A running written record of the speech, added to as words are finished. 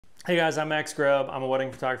Hey guys, I'm Max Grubb. I'm a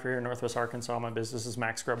wedding photographer here in Northwest Arkansas. My business is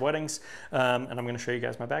Max Grubb Weddings, and I'm going to show you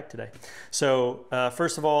guys my bag today. So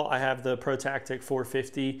first of all, I have the ProTactic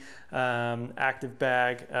 450 active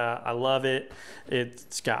bag. I love it.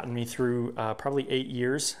 It's gotten me through probably 8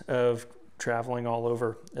 years of traveling all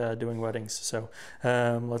over doing weddings. So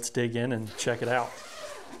let's dig in and check it out.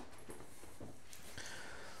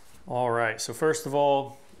 All right, so first of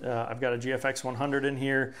all, I've got a GFX 100 in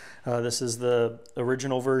here. This is the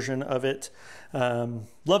original version of it.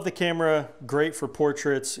 Love the camera, great for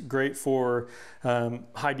portraits, great for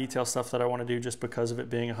high detail stuff that I want to do just because of it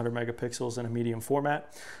being 100 megapixels in a medium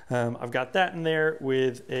format. I've got that in there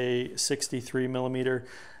with a 63 millimeter,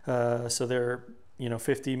 so they're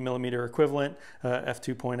 50 millimeter equivalent,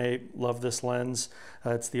 f2.8. Love this lens.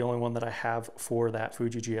 It's the only one that I have for that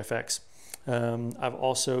Fuji GFX. I've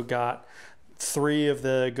also got 3 of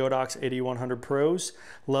the Godox 8100 Pros.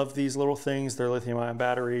 Love these little things. They're lithium ion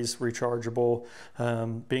batteries, rechargeable.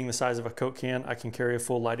 Being the size of a Coke can, I can carry a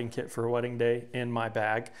full lighting kit for a wedding day in my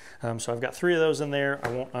bag. So I've got 3 of those in there. I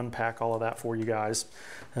won't unpack all of that for you guys.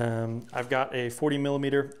 I've got a 40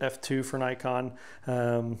 millimeter f2 for Nikon.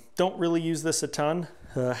 Don't really use this a ton.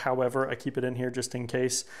 However, I keep it in here just in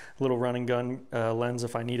case. Little run and gun lens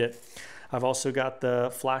if I need it. I've also got the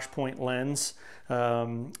Flashpoint lens.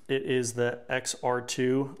 It is the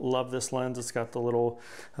XR2. Love this lens. It's got the little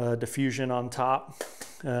diffusion on top.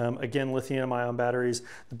 Again, lithium ion batteries.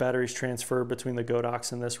 The batteries transfer between the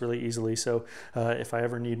Godox and this really easily. So if I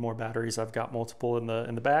ever need more batteries, I've got multiple in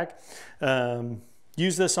the bag.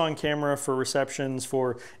 Use this on camera for receptions,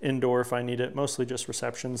 for indoor if I need it. Mostly just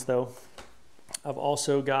receptions though. I've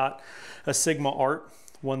also got a Sigma Art.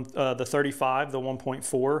 The 35, the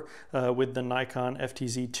 1.4 with the Nikon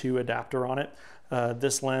FTZ2 adapter on it.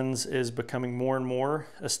 This lens is becoming more and more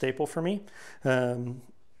a staple for me.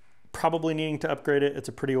 Probably needing to upgrade it. It's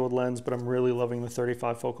a pretty old lens, but I'm really loving the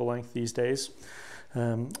 35 focal length these days.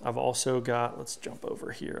 I've also got, let's jump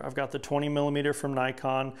over here. I've got the 20 millimeter from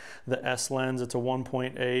Nikon, the S lens. It's a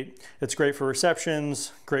 1.8. It's great for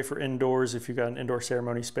receptions, great for indoors. If you've got an indoor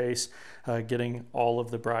ceremony space, getting all of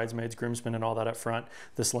the bridesmaids, groomsmen, and all that up front,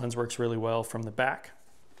 this lens works really well from the back.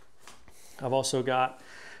 I've also got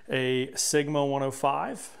a Sigma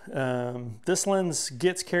 105. This lens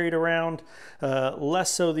gets carried around, less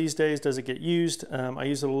so these days does it get used. I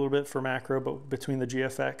use it a little bit for macro, but between the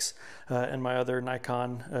GFX and my other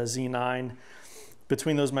Nikon Z9,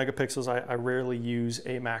 between those megapixels, I rarely use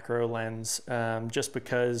a macro lens just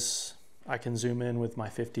because I can zoom in with my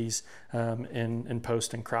 50s in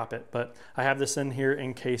post and crop it. But I have this in here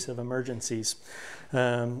in case of emergencies.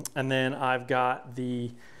 And then I've got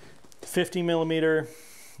the 50 millimeter,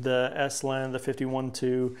 the S lens, the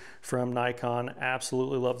 51.2 from Nikon.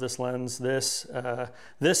 Absolutely love this lens. This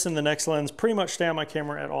and the next lens pretty much stay on my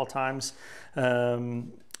camera at all times.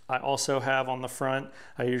 I also have on the front,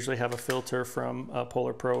 I usually have a filter from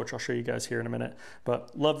Polar Pro, which I'll show you guys here in a minute.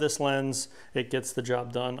 But love this lens. It gets the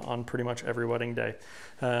job done on pretty much every wedding day.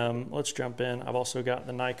 Let's jump in. I've also got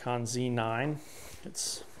the Nikon Z9.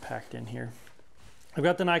 It's packed in here. I've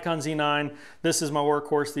got the Nikon Z9. This is my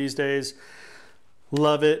workhorse these days.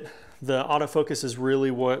 Love it. The autofocus is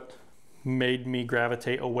really what made me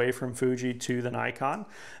gravitate away from Fuji to the Nikon.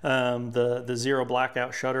 The zero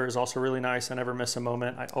blackout shutter is also really nice. I never miss a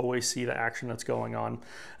moment. I always see the action that's going on.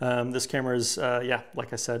 This camera is, yeah,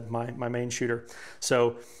 like I said, my main shooter.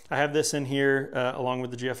 So I have this in here along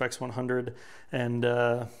with the GFX 100, and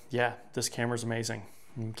yeah, this camera is amazing.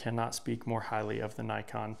 You cannot speak more highly of the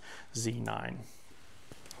Nikon Z9.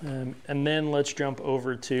 And then let's jump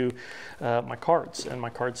over to my cards and my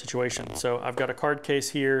card situation. So I've got a card case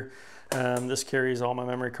here. This carries all my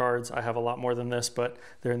memory cards. I have a lot more than this, but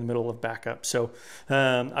they're in the middle of backup. So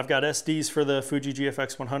I've got SDs for the Fuji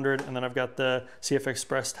GFX 100, and then I've got the CF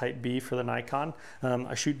Express Type B for the Nikon.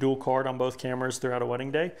 I shoot dual card on both cameras throughout a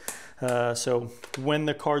wedding day. So when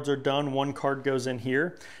the cards are done, one card goes in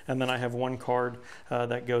here, and then I have one card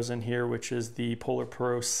that goes in here, which is the Polar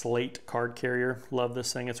Pro Slate card carrier. Love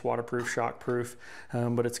this thing. It's waterproof, shockproof,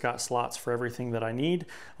 but it's got slots for everything that I need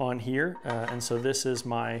on here. And so this is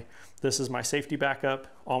my safety backup.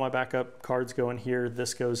 All my backup cards go in here.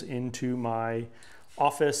 This goes into my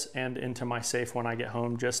office and into my safe when I get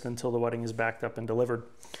home, just until the wedding is backed up and delivered.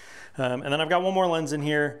 And then I've got one more lens in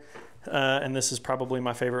here, and this is probably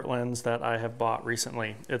my favorite lens that I have bought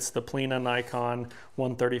recently. It's the Plena Nikon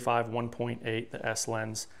 135 1.8, the S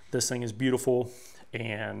lens. This thing is beautiful,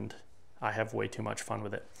 and I have way too much fun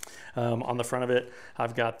with it. On the front of it,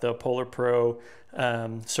 I've got the Polar Pro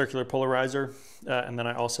circular polarizer, and then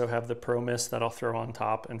I also have the Pro Mist that I'll throw on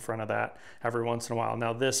top in front of that every once in a while.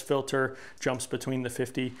 Now this filter jumps between the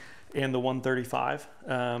 50 and the 135.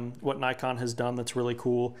 What Nikon has done that's really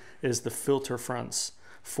cool is the filter fronts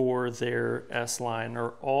for their S line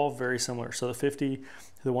are all very similar. So the 50,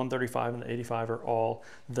 the 135, and the 85 are all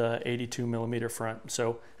the 82 millimeter front.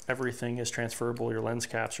 So everything is transferable, your lens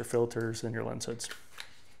caps, your filters, and your lens hoods.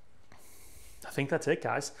 I think that's it,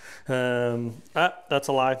 guys. That's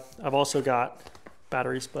a lie. I've also got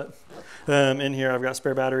batteries, but in here I've got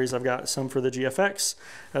spare batteries. I've got some for the GFX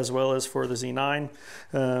as well as for the Z9.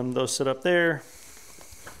 Those sit up there.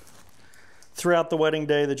 Throughout the wedding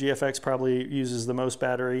day, the GFX probably uses the most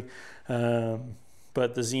battery,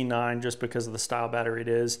 but the Z9, just because of the style battery it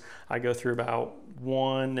is, I go through about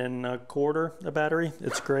 1 1/4 a battery.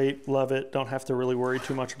 It's great, love it, don't have to really worry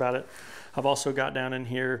too much about it. I've also got down in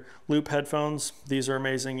here loop headphones. These are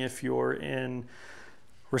amazing if you're in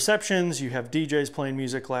receptions, you have DJs playing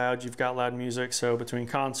music loud, you've got loud music, so between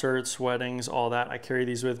concerts, weddings, all that, I carry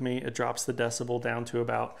these with me. It drops the decibel down to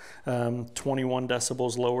about 21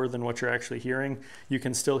 decibels lower than what you're actually hearing. You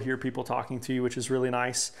can still hear people talking to you, which is really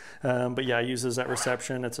nice. But yeah, I use this at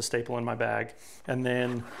reception. It's a staple in my bag. And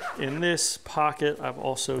then in this pocket, I've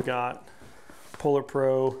also got Polar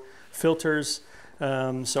Pro filters.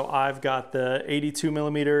 So I've got the 82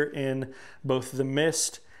 millimeter in both the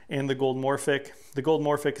Mist and the Gold Morphic. The Gold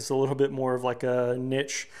Morphic is a little bit more of like a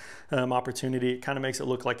niche opportunity. It kind of makes it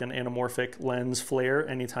look like an anamorphic lens flare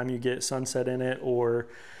anytime you get sunset in it, or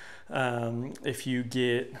if you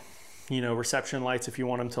get, you know, reception lights, if you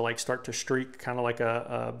want them to like start to streak, kind of like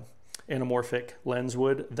a anamorphic lens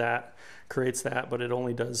would, that creates that, but it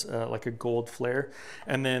only does like a gold flare.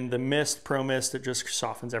 And then the Mist, Pro Mist, it just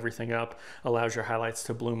softens everything up, allows your highlights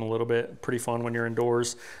to bloom a little bit. Pretty fun when you're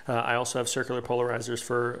indoors. I also have circular polarizers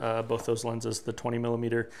for both those lenses, the 20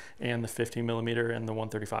 millimeter and the 50 millimeter and the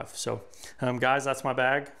 135. So guys, that's my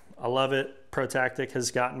bag. I love it. ProTactic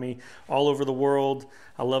has gotten me all over the world.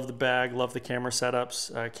 I love the bag, love the camera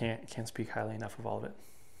setups. I can't speak highly enough of all of it.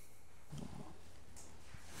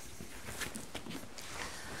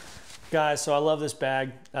 Guys, so I love this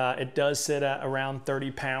bag. It does sit at around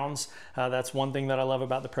 30 pounds. That's one thing that I love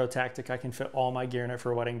about the ProTactic. I can fit all my gear in it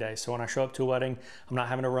for a wedding day. So when I show up to a wedding, I'm not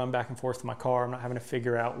having to run back and forth to my car. I'm not having to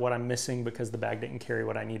figure out what I'm missing because the bag didn't carry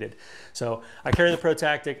what I needed. So I carry the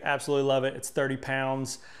ProTactic, absolutely love it. It's 30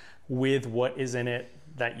 pounds with what is in it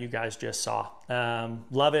that you guys just saw.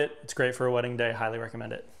 Love it. It's great for a wedding day. Highly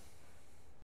recommend it.